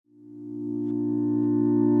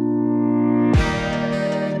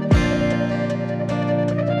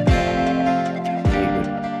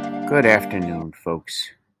Good afternoon,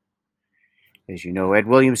 folks. As you know, Ed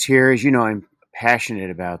Williams here. As you know, I'm passionate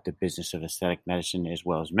about the business of aesthetic medicine as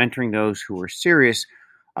well as mentoring those who are serious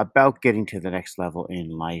about getting to the next level in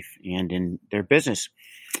life and in their business.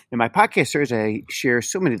 In my podcast series, I share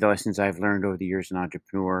so many of the lessons I've learned over the years as an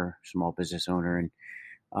entrepreneur, small business owner, and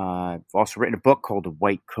I've also written a book called The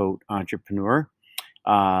White Coat Entrepreneur,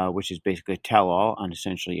 which is basically a tell-all on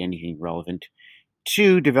essentially anything relevant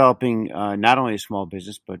to developing not only a small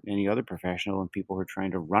business, but any other professional and people who are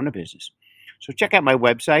trying to run a business. So check out my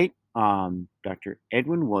website, Dr.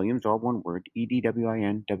 Edwin Williams, all one word,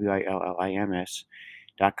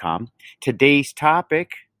 EDWINWILLIMS.com. Today's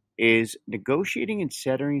topic is negotiating and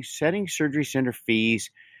setting surgery center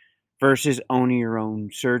fees versus owning your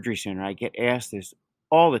own surgery center. I get asked this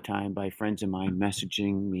all the time by friends of mine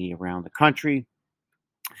messaging me around the country.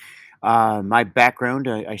 My background,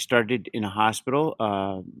 I started in a hospital,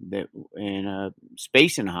 in a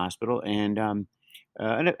space in a hospital, and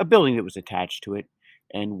a building that was attached to it,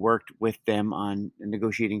 and worked with them on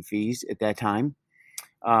negotiating fees at that time.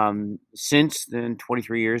 Since then,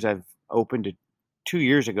 23 years, I've opened a 23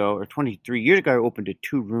 years ago, I opened a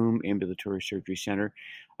 2-room ambulatory surgery center.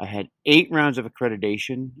 I had 8 rounds of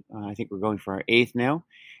accreditation. I think we're going for our 8th now.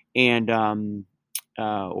 And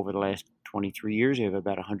over the last 23 years, I have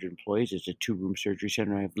about 100 employees. It's a 2-room surgery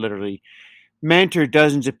center. I've literally mentored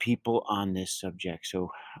dozens of people on this subject.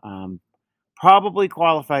 So probably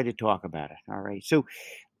qualified to talk about it. All right. So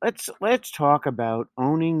let's talk about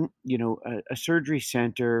owning, a surgery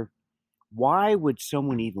center. Why would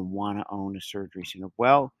someone even want to own a surgery center?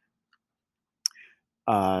 Well,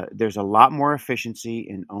 there's a lot more efficiency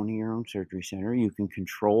in owning your own surgery center. You can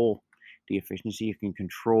control the efficiency. You can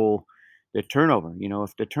control the turnover.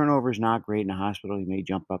 If the turnover is not great in a hospital, you may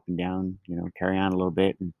jump up and down, carry on a little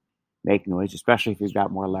bit and make noise, especially if you've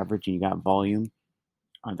got more leverage and you got volume.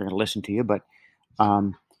 They're going to listen to you, but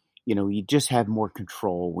you just have more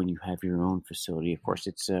control when you have your own facility. Of course,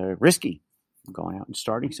 it's risky going out and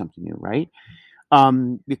starting something new, right?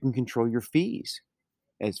 You can control your fees.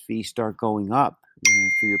 As fees start going up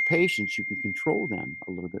for your patients, you can control them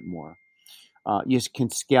a little bit more. You can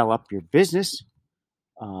scale up your business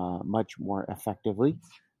much more effectively.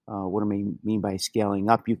 What do I mean by scaling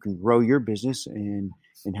up? You can grow your business and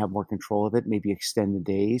have more control of it, maybe extend the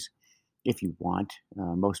days if you want.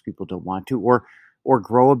 Most people don't want to, or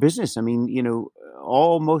grow a business. I mean,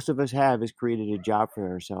 all most of us have is created a job for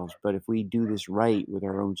ourselves. But if we do this right with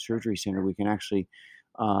our own surgery center, we can actually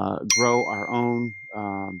grow our own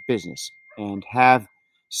business and have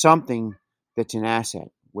something that's an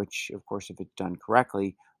asset, which, of course, if it's done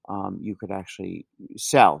correctly, you could actually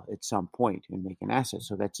sell at some point and make an asset.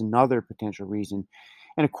 So that's another potential reason.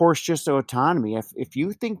 And of course, just autonomy. If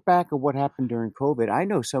you think back of what happened during COVID, I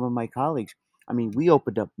know some of my colleagues, we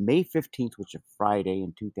opened up May 15th, which is a Friday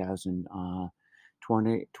in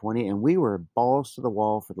 2020, and we were balls to the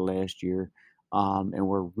wall for the last year. And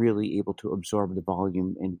we're really able to absorb the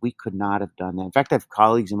volume, and we could not have done that. In fact, I have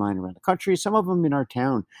colleagues of mine around the country, some of them in our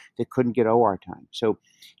town, that couldn't get OR time. So,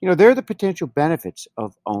 there are the potential benefits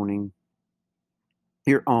of owning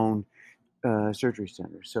your own surgery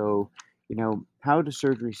center. So, how do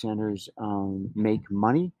surgery centers make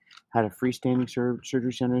money? How do freestanding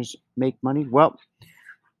surgery centers make money? Well,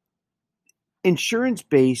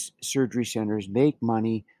 insurance-based surgery centers make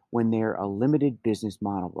money when they're a limited business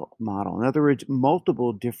model. In other words,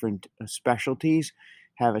 multiple different specialties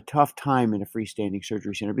have a tough time in a freestanding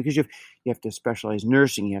surgery center because you have to specialize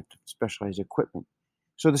nursing, you have to specialize equipment.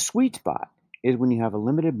 So the sweet spot is when you have a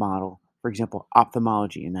limited model, for example,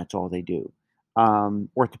 ophthalmology, and that's all they do.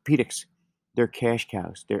 Orthopedics, they're cash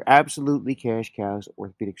cows. They're absolutely cash cows,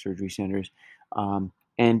 orthopedic surgery centers.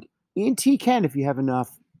 And ENT can if you have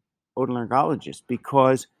enough otolaryngologists,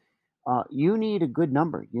 because you need a good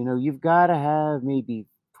number. You've got to have maybe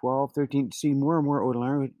 12, 13, see more and more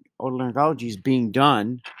otolaryngology is being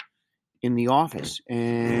done in the office,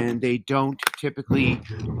 and they don't typically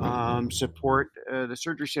support the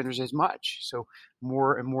surgery centers as much. So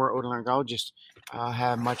more and more otolaryngologists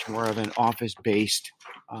have much more of an office-based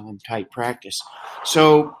type practice.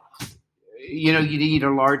 So, you need a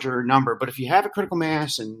larger number. But if you have a critical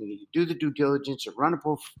mass and you do the due diligence or run a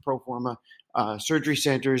pro forma, surgery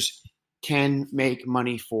centers can make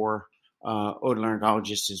money for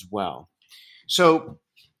otolaryngologists as well. So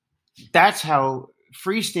that's how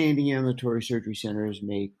freestanding ambulatory surgery centers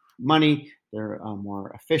make money. They're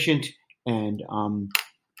more efficient and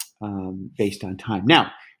based on time.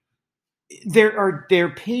 Now,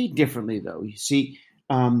 they're paid differently, though. You see,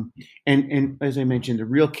 and as I mentioned, the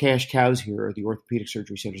real cash cows here are the orthopedic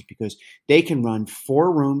surgery centers, because they can run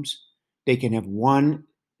 4 rooms. They can have one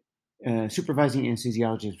supervising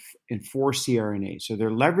anesthesiologists in 4 CRNAs. So they're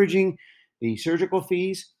leveraging the surgical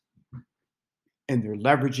fees and they're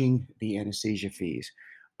leveraging the anesthesia fees.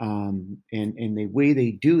 And the way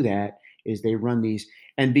they do that is they run these,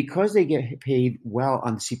 and because they get paid well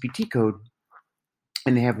on the CPT code,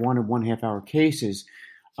 and they have 1 and 1/2 hour cases,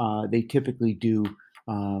 they typically do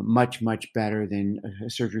much better than a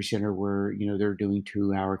surgery center where they're doing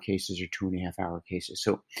 2-hour cases or 2.5 hour cases.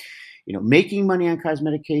 So making money on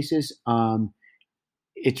cosmetic cases,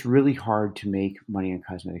 it's really hard to make money on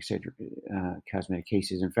cosmetic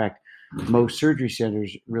cases. In fact, most surgery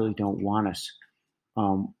centers really don't want us.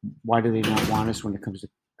 Why do they not want us when it comes to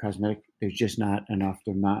cosmetic? There's just not enough.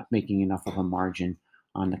 They're not making enough of a margin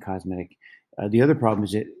on the cosmetic. The other problem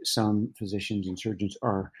is that some physicians and surgeons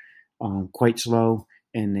are quite slow,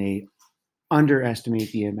 and they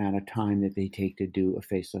underestimate the amount of time that they take to do a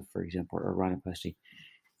facelift, for example, or a rhinoplasty.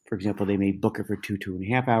 For example, they may book it for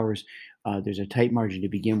 2.5 hours. There's a tight margin to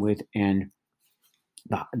begin with, and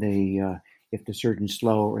if the surgeon's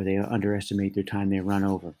slow or they underestimate their time, they run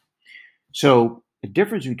over. So the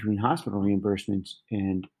difference between hospital reimbursements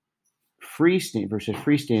and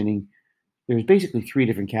freestanding, there's basically 3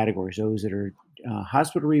 different categories. Those that are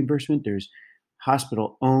hospital reimbursement, there's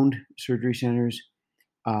hospital-owned surgery centers,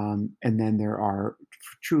 and then there are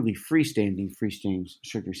truly freestanding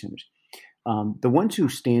surgery centers. The ones who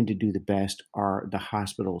stand to do the best are the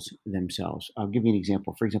hospitals themselves. I'll give you an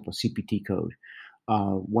example. For example, CPT code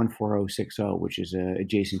 14060, which is a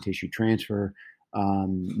adjacent tissue transfer,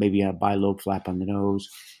 maybe a bilobe flap on the nose,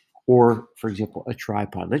 or, for example, a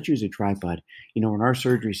tripod. Let's use a tripod. In our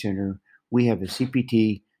surgery center, we have a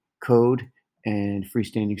CPT code and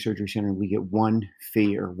freestanding surgery center. We get one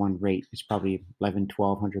fee or one rate. It's probably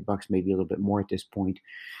 $1,100-$1,200, maybe a little bit more at this point.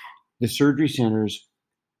 The surgery centers,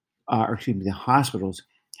 the hospitals,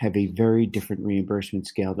 have a very different reimbursement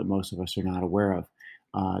scale that most of us are not aware of.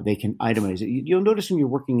 They can itemize it. You'll notice when you're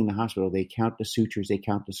working in the hospital, they count the sutures, they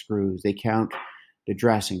count the screws, they count the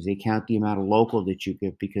dressings, they count the amount of local that you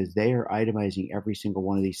give, because they are itemizing every single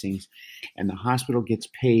one of these things. And the hospital gets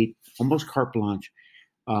paid almost carte blanche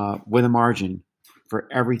with a margin for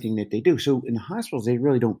everything that they do. So in the hospitals, they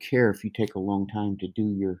really don't care if you take a long time to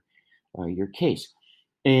do your case.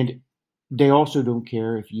 And they also don't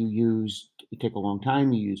care if you take a long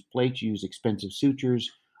time, you use plates, you use expensive sutures,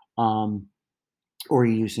 or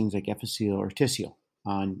you use things like Episeal or Tisseel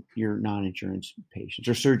on your non-insurance patients,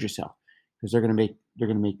 or Surgicel, because they're going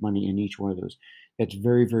to make money in each one of those. That's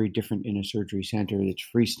very, very different in a surgery center that's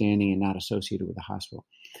freestanding and not associated with a hospital.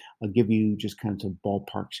 I'll give you just kind of some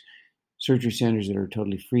ballparks. Surgery centers that are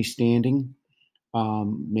totally freestanding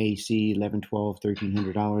may see $1,100,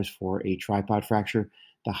 $1,200, $1,300 for a tripod fracture.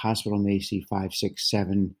 The hospital may see $5,000,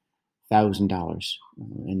 $6,000, $7,000,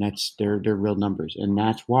 and that's their real numbers. And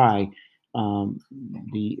that's why, based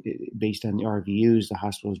on the RVUs, the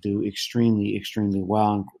hospitals do extremely, extremely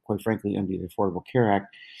well. And quite frankly, under the Affordable Care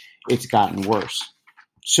Act, it's gotten worse.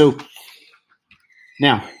 So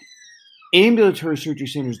now, ambulatory surgery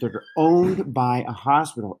centers that are owned by a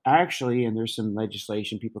hospital, actually, and there's some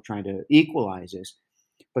legislation, people trying to equalize this,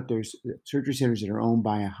 but there's surgery centers that are owned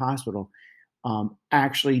by a hospital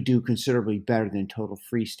actually do considerably better than total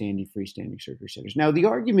freestanding surgery centers. Now, the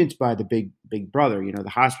arguments by the big brother, the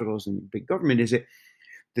hospitals and the big government, is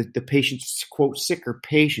that the patients, quote, sicker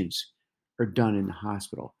patients are done in the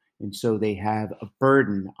hospital. And so they have a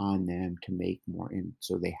burden on them to make more, and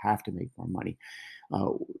so they have to make more money.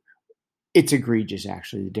 It's egregious,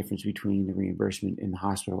 actually, the difference between the reimbursement in the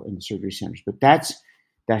hospital and the surgery centers. But that's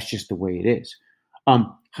just the way it is.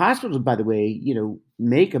 Hospitals, by the way,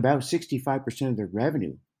 make about 65% of their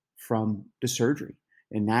revenue from the surgery.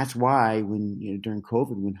 And that's why when, during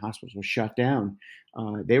COVID, when hospitals were shut down,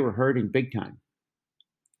 they were hurting big time.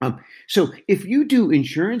 So if you do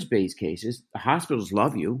insurance-based cases, the hospitals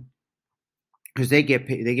love you because they get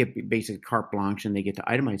basically carte blanche and they get to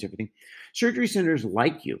itemize everything. Surgery centers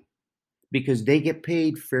like you because they get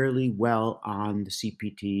paid fairly well on the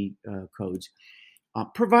CPT codes,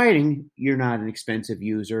 providing you're not an expensive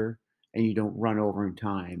user and you don't run over in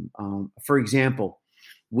time. For example,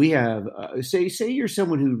 we have, say you're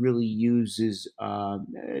someone who really uses,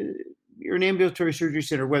 you're an ambulatory surgery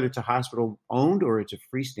center, whether it's a hospital owned or it's a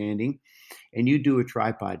freestanding, and you do a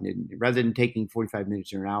tripod, and rather than taking 45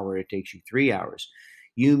 minutes or an hour, it takes you 3 hours.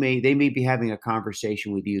 They may be having a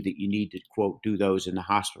conversation with you that you need to, quote, do those in the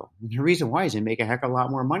hospital. And the reason why is they make a heck of a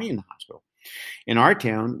lot more money in the hospital. In our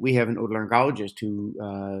town, we have an otolaryngologist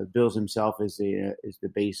who bills himself as the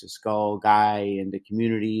base of skull guy in the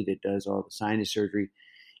community that does all the sinus surgery,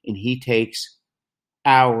 and he takes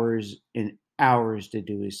hours and hours to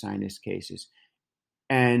do his sinus cases.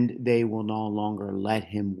 and they will no longer let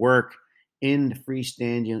him work in the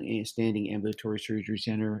standing ambulatory surgery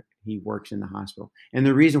center. He works in the hospital. And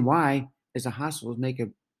the reason why is the hospitals make a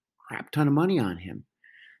crap ton of money on him.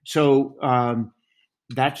 So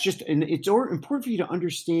that's just, and it's important for you to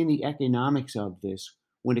understand the economics of this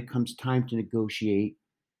when it comes time to negotiate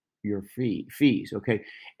your fees. Okay.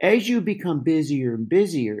 As you become busier and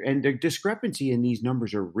busier, and the discrepancy in these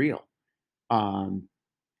numbers are real.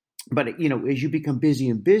 But as you become busy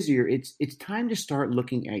and busier, it's time to start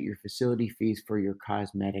looking at your facility fees for your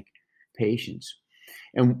cosmetic patients.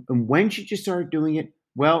 And when should you start doing it?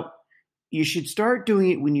 Well, you should start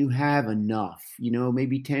doing it when you have enough.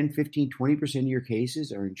 Maybe 10, 15, 20% of your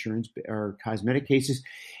cases are insurance or cosmetic cases.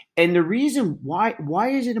 And the reason why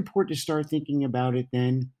is it important to start thinking about it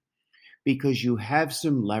then? Because you have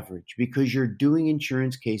some leverage, because you're doing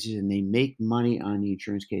insurance cases and they make money on the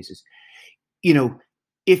insurance cases.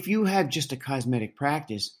 If you have just a cosmetic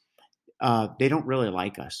practice, they don't really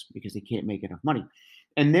like us because they can't make enough money.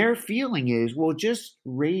 And their feeling is, well, just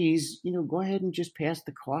raise, go ahead and just pass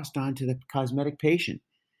the cost on to the cosmetic patient.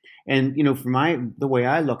 And, the way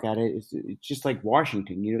I look at it, it's just like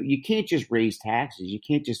Washington. You can't just raise taxes. You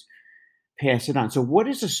can't just pass it on. So what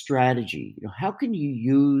is a strategy? How can you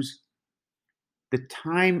use the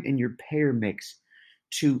time in your payer mix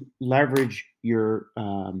to leverage your,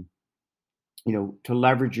 to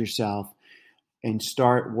leverage yourself and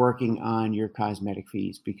start working on your cosmetic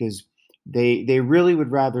fees? Because they really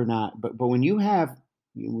would rather not. But when you have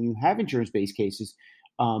insurance-based cases,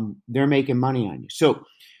 they're making money on you. So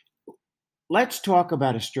let's talk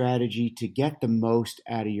about a strategy to get the most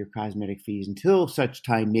out of your cosmetic fees until such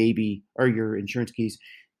time or your insurance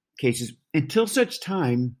cases, until such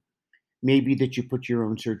time maybe that you put your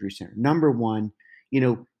own surgery center. Number one,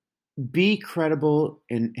 be credible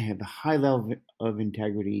and have a high level of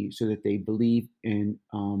integrity so that they believe in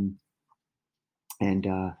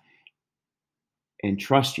and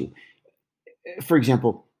trust you. For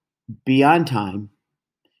example, be on time,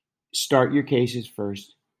 start your cases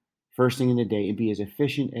first thing in the day, and be as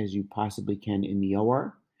efficient as you possibly can in the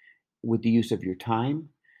OR with the use of your time,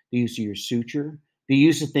 the use of your suture, the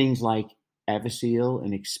use of things like Eviseal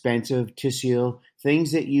and expensive Tisseel,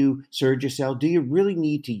 things that you Surgicel. Do you really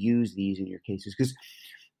need to use these in your cases?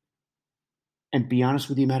 And be honest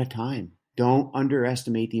with the amount of time. Don't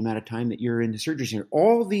underestimate the amount of time that you're in the surgery center.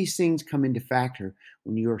 All these things come into factor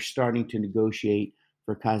when you are starting to negotiate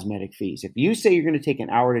for cosmetic fees. If you say you're going to take an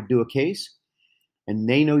hour to do a case, and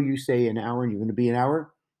they know you say an hour and you're going to be an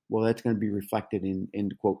hour, well, that's going to be reflected in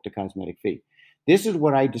quote, the cosmetic fee. This is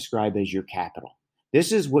what I describe as your capital.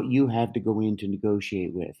 This is what you have to go in to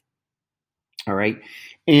negotiate with. All right.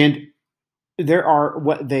 And there are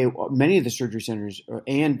many of the surgery centers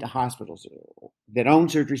and the hospitals that own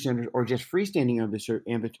surgery centers or just freestanding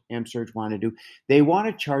AmSurg want to do. They want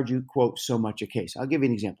to charge you, quote, so much a case. I'll give you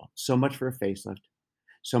an example. So much for a facelift,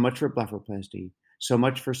 so much for blepharoplasty, so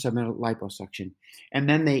much for submental liposuction. And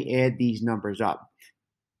then they add these numbers up.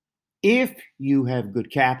 If you have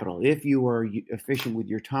good capital, if you are efficient with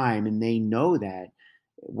your time and they know that,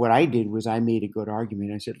 what I did was I made a good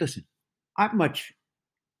argument. I said, listen, I'm much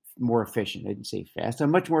more efficient. I didn't say fast.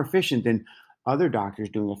 I'm much more efficient than other doctors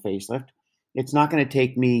doing a facelift. It's not going to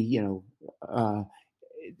take me,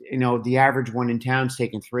 the average one in town's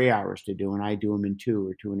taking 3 hours to do, and I do them in 2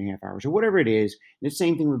 or 2.5 hours or whatever it is. And the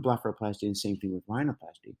same thing with blepharoplasty and the same thing with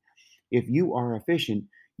rhinoplasty. If you are efficient,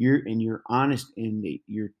 you're honest and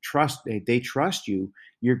they trust you,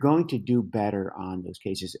 you're going to do better on those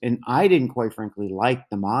cases. And I didn't quite frankly like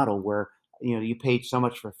the model where, you paid so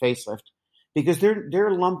much for a facelift because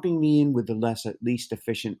they're lumping me in with the least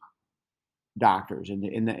efficient doctors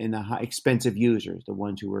and the high expensive users, the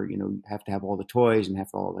ones who are, have to have all the toys and have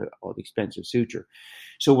all the expensive suture.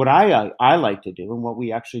 So what I like to do and what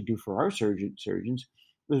we actually do for our surgeons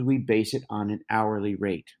is we base it on an hourly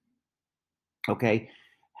rate. Okay.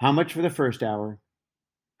 How much for the first hour?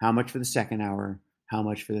 How much for the second hour? How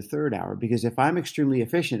much for the third hour? Because if I'm extremely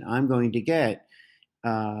efficient, I'm going to get,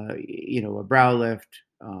 a brow lift,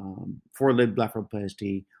 four-lid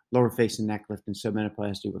blepharoplasty, lower face and neck lift, and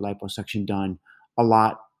submenoplasty with liposuction done a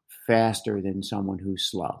lot faster than someone who's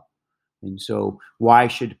slow. And so why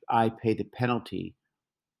should I pay the penalty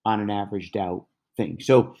on an averaged out thing?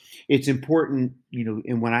 So it's important,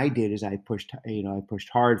 and what I did is I pushed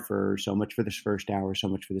hard for so much for this first hour, so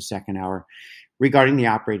much for the second hour regarding the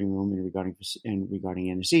operating room and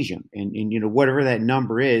regarding anesthesia. And whatever that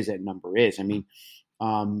number is. I mean,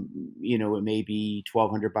 it may be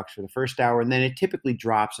 $1,200 for the first hour, and then it typically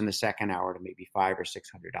drops in the second hour to maybe $500 or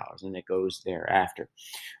 $600, and it goes thereafter.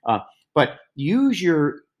 But use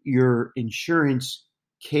your insurance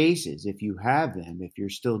cases, if you have them, if you're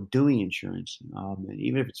still doing insurance, and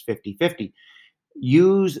even if it's 50-50,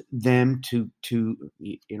 use them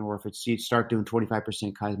or if it's you start doing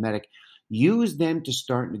 25% cosmetic, use them to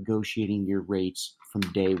start negotiating your rates from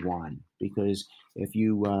day one. Because if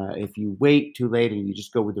you wait too late and you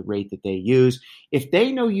just go with the rate that they use, if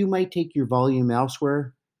they know you might take your volume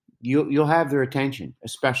elsewhere, you'll have their attention,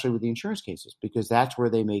 especially with the insurance cases, because that's where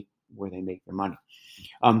they make their money.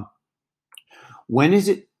 When is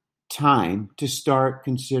it time to start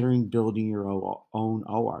considering building your own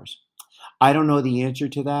ORs? I don't know the answer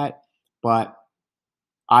to that, but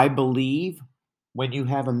I believe when you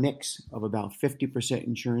have a mix of about 50%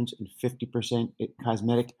 insurance and 50%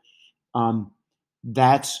 cosmetic,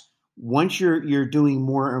 that's once you're doing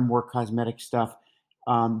more and more cosmetic stuff,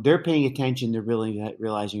 they're paying attention. They're really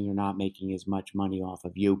realizing they're not making as much money off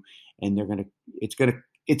of you, and it's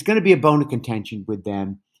gonna be a bone of contention with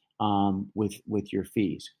them, with your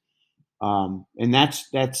fees. And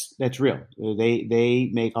that's real. They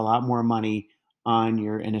make a lot more money on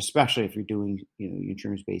and especially if you're doing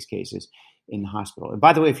insurance-based cases in the hospital. And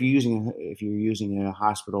by the way, if you're using a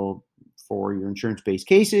hospital for your insurance-based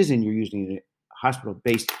cases and you're using a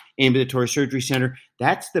hospital-based ambulatory surgery center,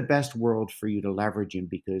 that's the best world for you to leverage in,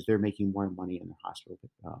 because they're making more money in the hospital.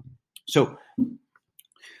 So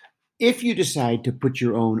if you decide to put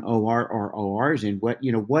your own OR or ORs in,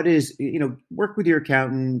 work with your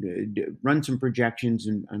accountant, run some projections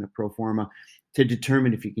and a pro forma to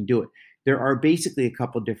determine if you can do it. There are basically a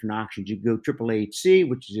couple different options. You can go AAAHC,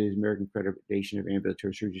 which is the American Federation of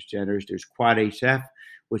Ambulatory Surgery Centers. There's Quad HF,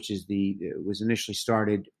 which is was initially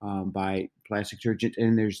started by plastic surgeons,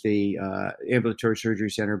 and there's the Ambulatory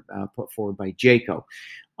Surgery Center put forward by JCAHO.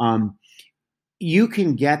 You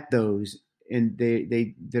can get those, and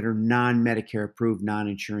they that are non-Medicare approved,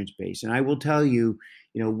 non-insurance based. And I will tell you,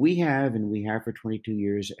 we have for 22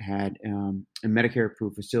 years had a Medicare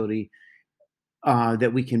approved facility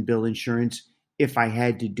that we can bill insurance. If I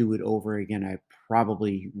had to do it over again, I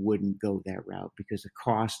probably wouldn't go that route, because the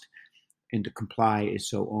cost and to comply is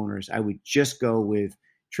so onerous. I would just go with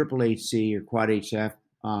AAAHC or Quad HF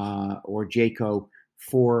or JCAHO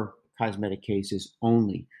for cosmetic cases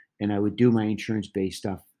only. And I would do my insurance-based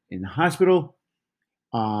stuff in the hospital.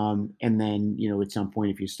 And then, at some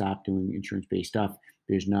point, if you stop doing insurance-based stuff,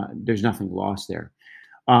 there's nothing lost there.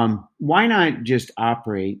 Why not just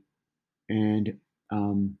operate and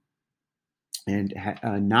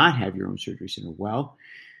not have your own surgery center? Well,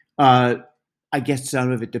 I guess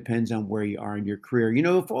some of it depends on where you are in your career.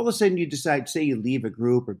 If all of a sudden you decide, say you leave a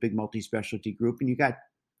group or big multi-specialty group, and you got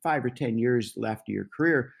 5 or 10 years left of your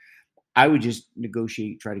career, I would just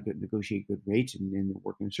try to negotiate good rates and then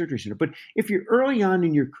work in a surgery center. But if you're early on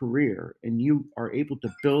in your career and you are able to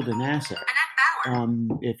build an asset,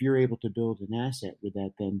 if you're able to build an asset with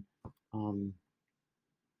that, then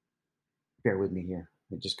bear with me here.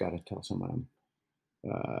 I just got to tell someone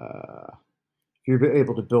if you're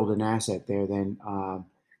able to build an asset there, then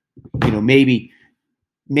maybe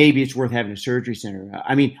it's worth having a surgery center.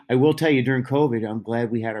 I mean, I will tell you, during COVID, I'm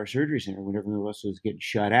glad we had our surgery center when everyone else was getting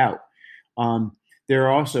shut out. There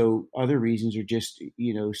are also other reasons, or just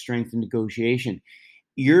strength in negotiation.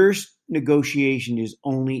 Your negotiation is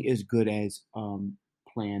only as good as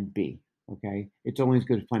Plan B. Okay, it's only as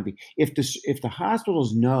good as Plan B. If the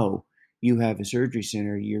hospitals know you have a surgery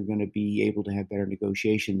center, you're going to be able to have better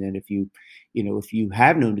negotiation than if you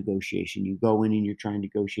have no negotiation. You go in and you're trying to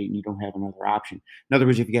negotiate and you don't have another option. In other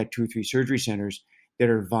words, if you got 2 or 3 surgery centers that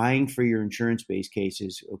are vying for your insurance-based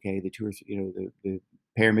cases, okay, the 2 or 3, the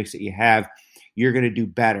payer mix that you have, you're going to do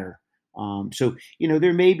better. So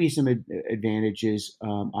there may be some advantages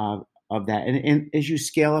of that. And as you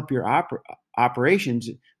scale up your operations,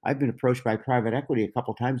 I've been approached by private equity a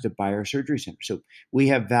couple of times to buy our surgery center. So we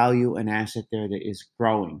have value and asset there that is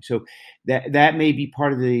growing. So that may be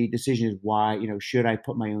part of the decision, is why, should I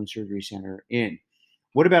put my own surgery center in?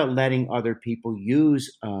 What about letting other people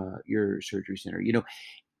use your surgery center?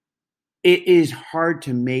 It is hard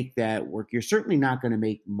to make that work. You're certainly not going to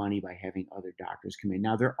make money by having other doctors come in.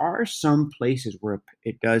 Now, there are some places where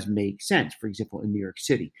it does make sense. For example, in New York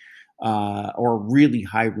City, or really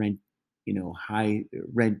high rent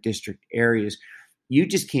district areas, you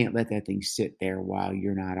just can't let that thing sit there while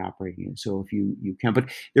you're not operating it. So if you can,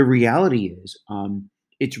 but the reality is,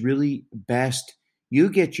 it's really best, you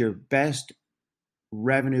get your best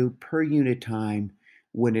revenue per unit time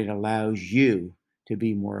when it allows you to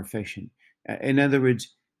be more efficient. In other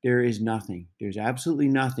words, there's absolutely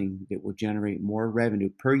nothing that will generate more revenue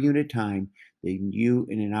per unit time than you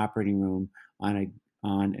in an operating room on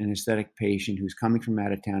on an aesthetic patient who's coming from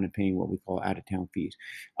out of town and paying what we call out of town fees.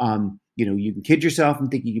 You can kid yourself and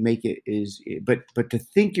think you can make but to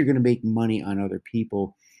think you're going to make money on other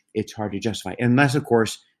people, it's hard to justify, unless, of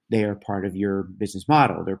course, they are part of your business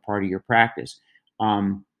model. They're part of your practice.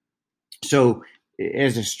 So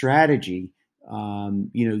as a strategy,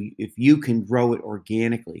 if you can grow it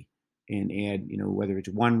organically and add, whether it's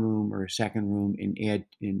one room or a second room, and add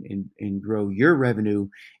and grow your revenue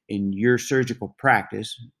in your surgical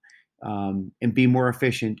practice, and be more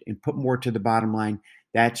efficient and put more to the bottom line,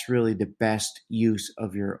 that's really the best use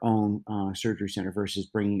of your own surgery center versus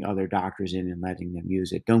bringing other doctors in and letting them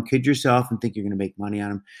use it. Don't kid yourself and think you're going to make money on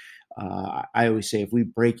them. I always say, if we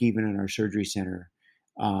break even in our surgery center,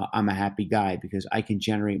 I'm a happy guy, because I can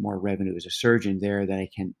generate more revenue as a surgeon there than I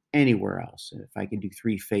can anywhere else. If I can do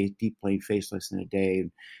 3 deep plane facelifts in a day,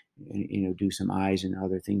 and do some eyes and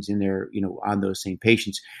other things in there, on those same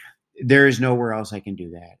patients, there is nowhere else I can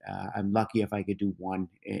do that. I'm lucky if I could do one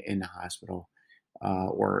in the hospital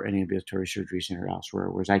or an ambulatory surgery center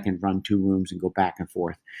elsewhere, whereas I can run 2 rooms and go back and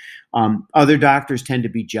forth. Other doctors tend to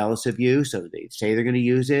be jealous of you, so they say they're going to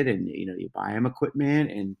use it, and you buy them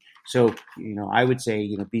equipment, and so I would say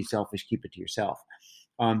be selfish, keep it to yourself.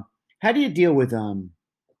 How do you deal with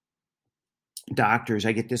doctors?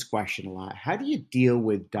 I get this question a lot. How do you deal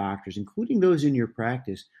with doctors, including those in your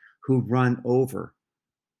practice, who run over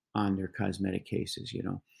on their cosmetic cases?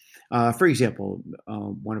 For example,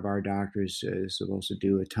 one of our doctors is supposed to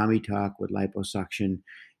do a tummy tuck with liposuction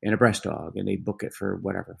and a breast aug, and they book it for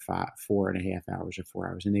whatever, 4.5 hours or 4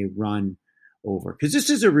 hours, and they run over, because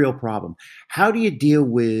this is a real problem. How do you deal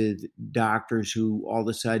with doctors who all of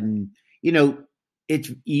a sudden,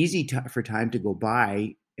 it's easy for time to go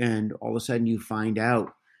by, and all of a sudden you find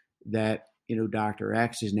out that Dr.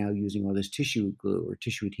 X is now using all this tissue glue or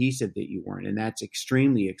tissue adhesive that you weren't, and that's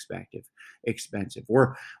extremely expensive.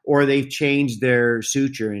 Or they've changed their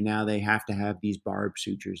suture, and now they have to have these barbed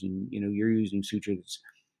sutures, and you're using suture that's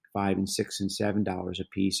 $5 and $6 and $7 a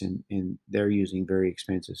piece, and they're using very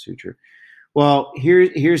expensive suture. Well,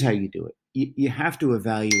 here's how you do it. You have to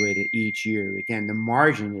evaluate it each year. Again, the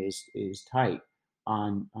margin is tight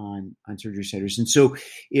on surgery centers, and so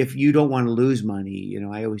if you don't want to lose money,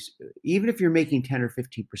 I always, even if you're making 10 or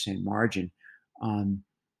 15% margin,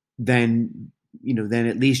 then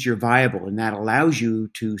at least you're viable, and that allows you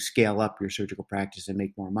to scale up your surgical practice and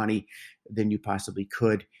make more money than you possibly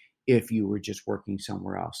could if you were just working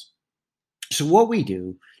somewhere else. So what we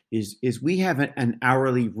do is we have an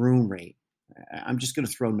hourly room rate. I'm just going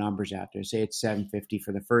to throw numbers out there. Say it's $750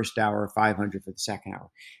 for the first hour, $500 for the second hour,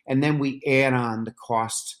 and then we add on the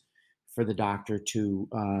cost for the doctor to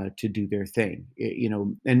do their thing.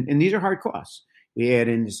 And these are hard costs. We add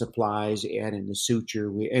in the supplies, add in the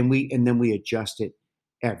suture, and then we adjust it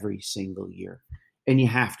every single year. And you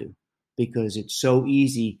have to, because it's so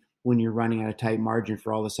easy when you're running at a tight margin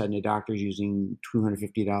for all of a sudden a doctor's using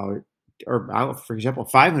 $250. Or, for example,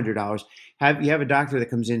 $500. You have a doctor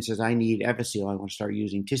that comes in and says, "I need Eviseal. I want to start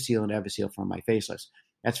using Tisseel and Eviseal for my facelifts."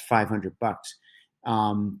 That's $500.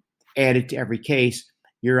 Added to every case,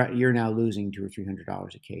 you're now losing $200 or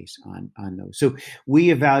 $300 a case on those. So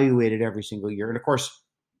we evaluate it every single year, and of course,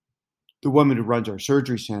 the woman who runs our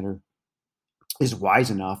surgery center is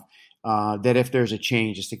wise enough that if there's a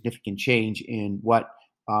significant change in what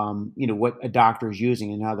a doctor is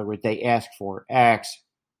using, in other words, they ask for X,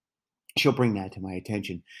 she'll bring that to my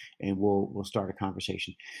attention, and we'll start a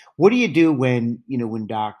conversation. What do you do when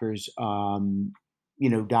doctors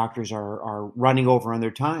doctors are running over on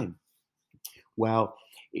their time? Well,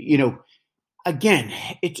 again,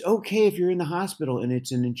 it's okay if you're in the hospital and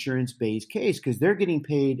it's an insurance-based case, because they're getting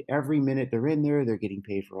paid every minute they're in there. They're getting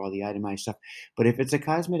paid for all the itemized stuff. But if it's a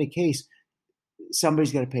cosmetic case,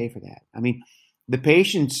 somebody's got to pay for that. I mean, the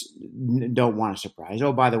patients don't want a surprise.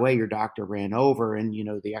 Oh, by the way, your doctor ran over, and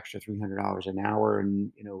the extra $300 an hour,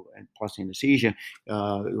 and and plus anesthesia,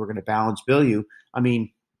 we're going to balance bill you. I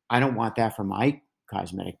mean, I don't want that for my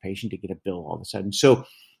cosmetic patient to get a bill all of a sudden. So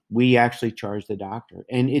we actually charge the doctor,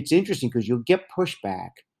 and it's interesting because you'll get pushback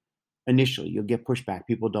initially. You'll get pushback.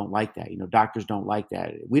 People don't like that. Doctors don't like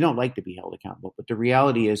that. We don't like to be held accountable, but the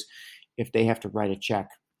reality is, if they have to write a check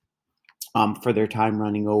for their time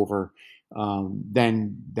running over,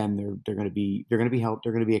 then they're going to be held,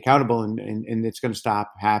 they're going to be accountable, and it's going to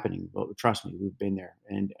stop happening. But trust me, we've been there,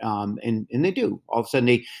 and they do. All of a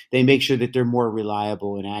sudden, they make sure that they're more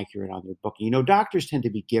reliable and accurate on their booking. Doctors tend to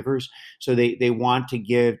be givers, so they want to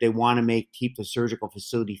give. They want to keep the surgical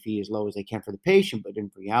facility fee as low as they can for the patient, but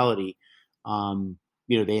in reality,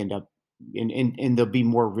 they end up and they'll be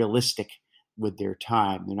more realistic with their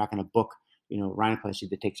time. They're not going to book rhinoplasty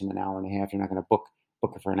that takes them an hour and a half. They're not going to book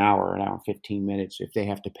book it for an hour and 15 minutes if they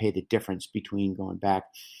have to pay the difference between going back.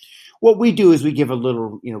 What we do is we give a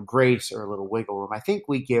little, grace or a little wiggle room. I think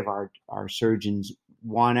we give our surgeons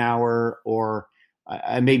 1 hour or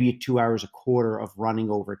maybe 2 hours a quarter of running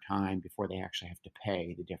overtime before they actually have to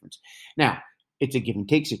pay the difference. Now, it's a give and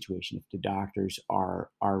take situation. If the doctors are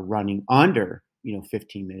running under,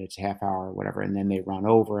 15 minutes, half hour, whatever, and then they run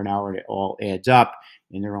over an hour, and it all adds up,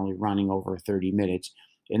 and they're only running over 30 minutes.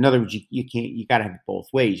 In other words, you got to have it both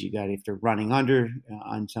ways. You got if they're running under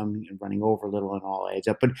on some and running over a little, and all adds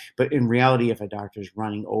up. But in reality, if a doctor's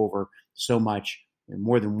running over so much,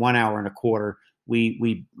 more than 1 hour and a quarter,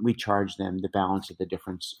 we charge them the balance of the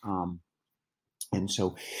difference. And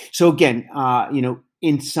so again,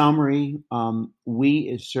 in summary, we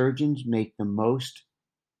as surgeons make the most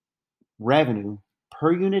revenue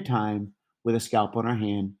per unit time with a scalpel in our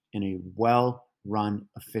hand in a well-run,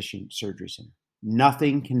 efficient surgery center.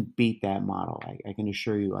 Nothing can beat that model. I can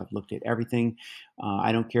assure you. I've looked at everything.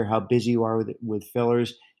 I don't care how busy you are with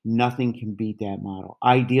fillers. Nothing can beat that model.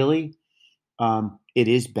 Ideally, it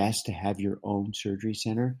is best to have your own surgery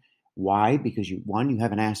center. Why? Because you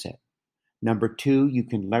have an asset. Number two, you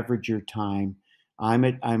can leverage your time. I'm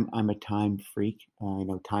a time freak.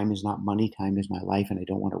 Time is not money. Time is my life, and I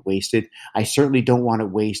don't want to waste it. I certainly don't want to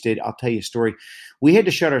waste it. I'll tell you a story. We had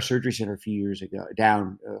to shut our surgery center a few years ago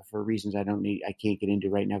down for reasons I can't get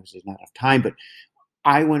into right now because there's not enough time. But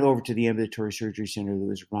I went over to the ambulatory surgery center that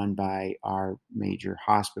was run by our major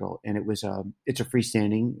hospital, and it's a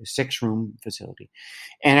freestanding 6-room facility.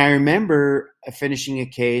 And I remember finishing a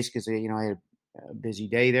case because I had a busy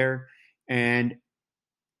day there, and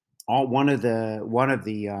one of the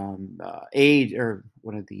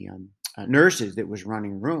nurses that was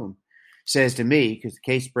running a room says to me, because the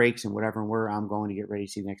case breaks and whatever, and I'm going to get ready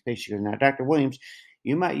to see the next patient. She goes, "Now, Dr. Williams,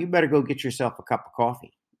 you better go get yourself a cup of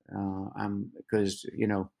coffee, because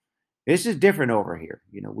this is different over here.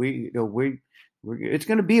 It's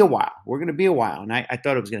going to be a while. We're going to be a while." And I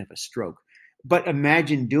thought I was going to have a stroke. But I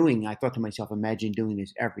thought to myself, imagine doing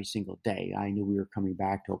this every single day. I knew we were coming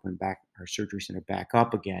back to open back our surgery center back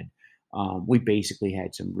up again. We basically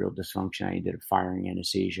had some real dysfunction. I ended up firing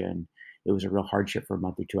anesthesia, and it was a real hardship for a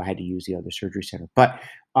month or two. I had to use the other surgery center, but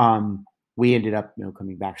we ended up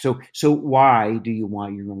coming back. So why do you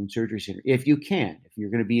want your own surgery center? If you can, if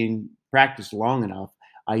you're going to be in practice long enough,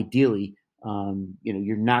 ideally,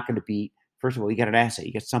 you're not going to be. First of all, you got an asset.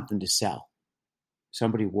 You got something to sell.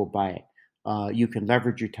 Somebody will buy it. You can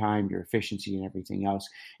leverage your time, your efficiency, and everything else.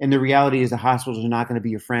 And the reality is the hospitals are not going to be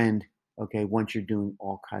your friend, okay, once you're doing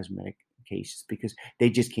all cosmetic cases, because they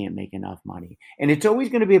just can't make enough money. And it's always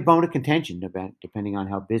going to be a bone of contention depending on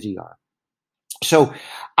how busy you are. So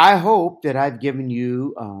I hope that I've given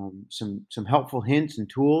you some helpful hints and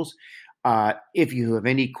tools. If you have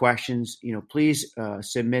any questions, please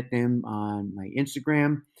submit them on my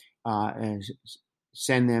Instagram.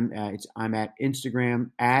 Send them. I'm at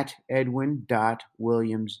Instagram at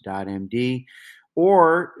edwin.williams.md,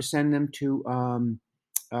 or send them to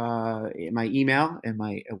my email, and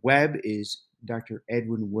my web is Dr.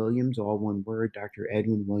 Edwin Williams, all one word,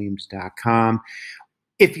 dredwinwilliams.com.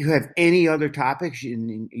 If you have any other topics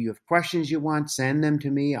and you have questions you want, send them to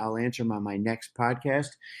me. I'll answer them on my next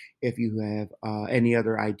podcast. If you have any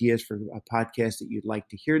other ideas for a podcast that you'd like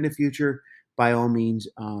to hear in the future, by all means,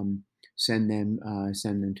 send them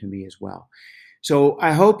to me as well. So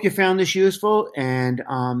I hope you found this useful, and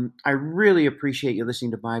I really appreciate you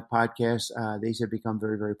listening to my podcast. These have become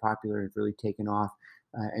very, very popular and really taken off.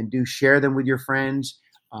 And do share them with your friends,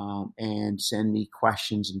 and send me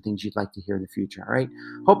questions and things you'd like to hear in the future. All right.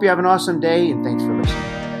 Hope you have an awesome day, and thanks for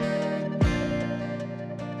listening.